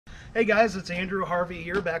Hey guys, it's Andrew Harvey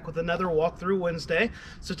here, back with another walkthrough Wednesday.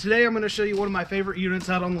 So today I'm going to show you one of my favorite units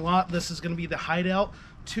out on the lot. This is going to be the Hideout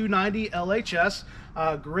 290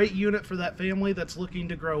 LHS. Great unit for that family that's looking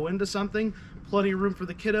to grow into something. Plenty of room for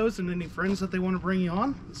the kiddos and any friends that they want to bring you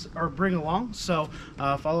on or bring along. So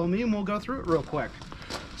follow me and we'll go through it real quick.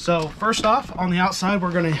 So first off, on the outside,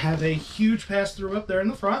 we're going to have a huge pass-through up there in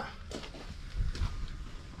the front.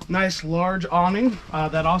 Nice large awning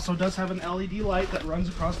that also does have an LED light that runs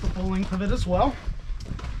across the full length of it as well.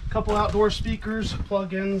 Couple outdoor speakers,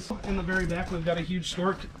 plug-ins. In the very back, we've got a huge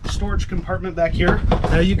storage compartment back here.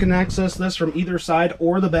 Now you can access this from either side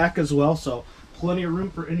or the back as well, so plenty of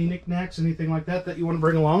room for any knickknacks, anything like that you want to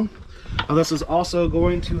bring along. This is also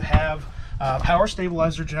going to have power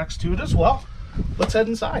stabilizer jacks to it as well. Let's head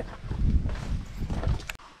inside.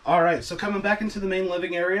 Alright, so coming back into the main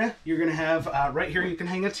living area, you're going to have, right here you can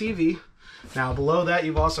hang a TV. Now below that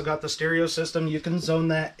you've also got the stereo system. You can zone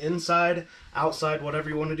that inside, outside, whatever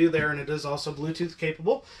you want to do there, and it is also Bluetooth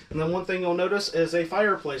capable. And then one thing you'll notice is a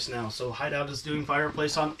fireplace now. So Hideout is doing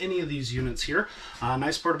fireplace on any of these units here.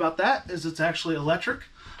 Nice part about that is it's actually electric.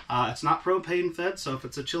 It's not propane fed, so if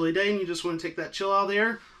it's a chilly day and you just want to take that chill out of the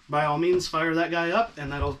air, by all means fire that guy up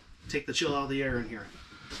and that'll take the chill out of the air in here.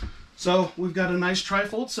 So we've got a nice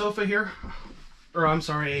trifold sofa here, or I'm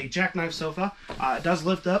sorry, a jackknife sofa. It does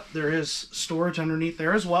lift up. There is storage underneath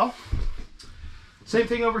there as well. Same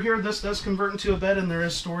thing over here. This does convert into a bed, and there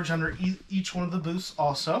is storage under each one of the booths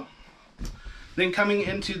also. Then coming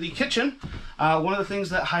into the kitchen, one of the things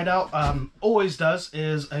that Hideout always does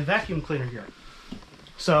is a vacuum cleaner here.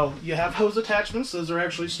 So you have hose attachments. Those are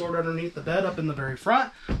actually stored underneath the bed up in the very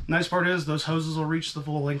front. Nice part is those hoses will reach the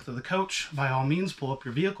full length of the coach. By all means, pull up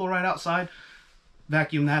your vehicle right outside.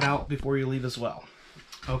 Vacuum that out before you leave as well.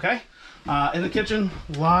 Okay, in the kitchen,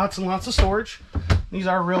 lots and lots of storage. These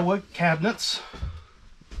are real wood cabinets.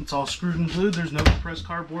 It's all screwed and glued. There's no compressed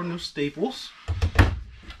cardboard, no staples.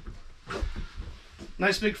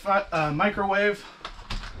 Nice big microwave.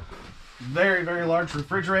 Very, very large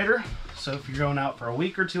refrigerator. So if you're going out for a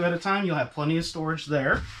week or two at a time, you'll have plenty of storage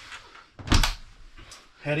there.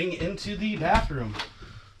 Heading into the bathroom.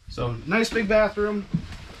 So nice big bathroom.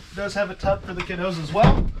 It does have a tub for the kiddos as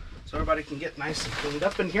well, so everybody can get nice and cleaned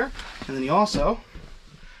up in here. And then you also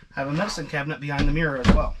have a medicine cabinet behind the mirror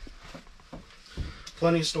as well.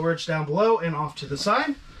 Plenty of storage down below and off to the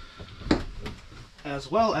side,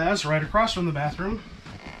 as well as right across from the bathroom.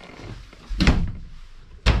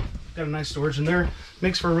 Got a nice storage in there.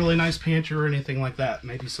 Makes for a really nice pantry or anything like that.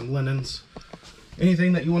 Maybe some linens,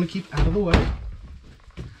 anything that you want to keep out of the way.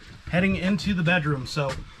 Heading into the bedroom.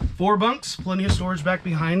 So 4 bunks, plenty of storage back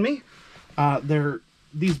behind me.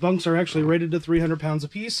 These bunks are actually rated to 300 pounds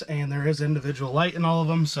apiece, and there is individual light in all of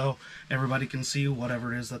them, so everybody can see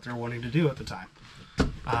whatever it is that they're wanting to do at the time.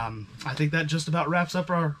 I think that just about wraps up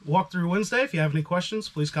our walkthrough Wednesday. If you have any questions,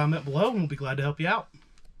 please comment below and we'll be glad to help you out.